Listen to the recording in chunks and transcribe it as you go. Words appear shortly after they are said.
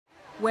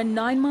When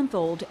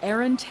 9-month-old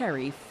Erin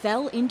Terry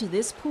fell into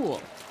this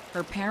pool,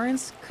 her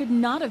parents could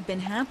not have been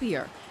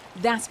happier.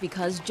 That's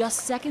because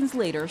just seconds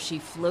later, she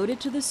floated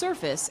to the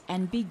surface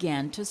and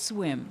began to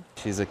swim.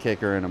 She's a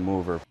kicker and a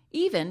mover.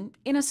 Even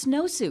in a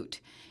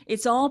snowsuit.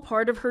 It's all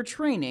part of her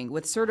training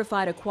with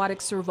certified aquatic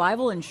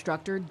survival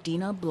instructor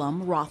Dina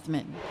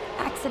Blum-Rothman.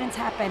 Accidents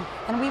happen,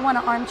 and we want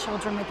to arm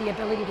children with the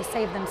ability to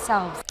save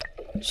themselves.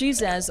 She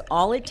says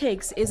all it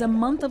takes is a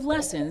month of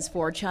lessons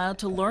for a child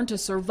to learn to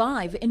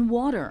survive in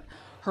water.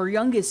 Her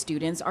youngest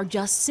students are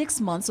just 6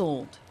 months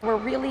old. We're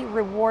really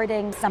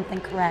rewarding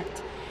something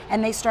correct.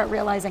 And they start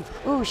realizing,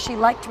 ooh, she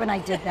liked when I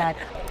did that.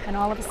 And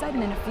all of a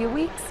sudden, in a few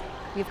weeks,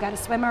 we've got a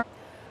swimmer.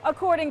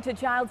 According to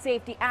child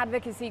safety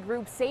advocacy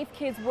group Safe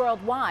Kids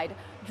Worldwide,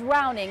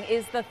 drowning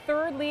is the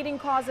third leading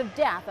cause of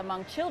death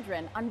among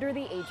children under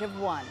the age of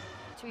 1.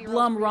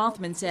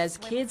 Blum-Rothman says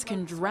kids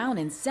can drown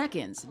in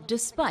seconds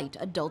despite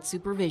adult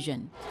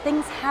supervision.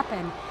 Things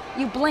happen.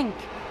 You blink.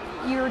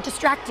 You're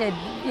distracted.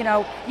 You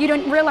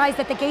didn't realize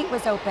that the gate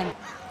was open.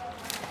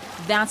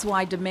 That's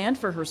why demand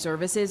for her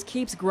services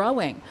keeps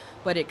growing.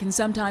 But it can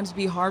sometimes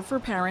be hard for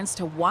parents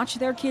to watch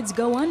their kids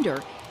go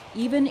under,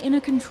 even in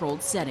a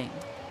controlled setting.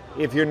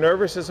 If you're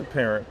nervous as a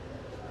parent,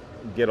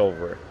 get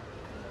over it,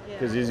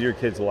 because these are your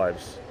kids'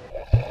 lives.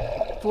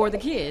 For the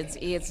kids,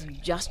 it's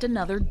just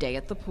another day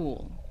at the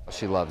pool.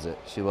 She loves it.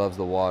 She loves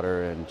the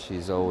water, and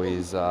she's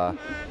always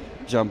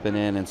jumping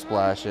in and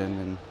splashing,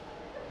 and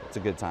it's a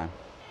good time.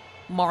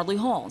 Marlie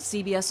Hall,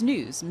 CBS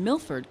News,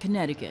 Milford,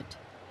 Connecticut.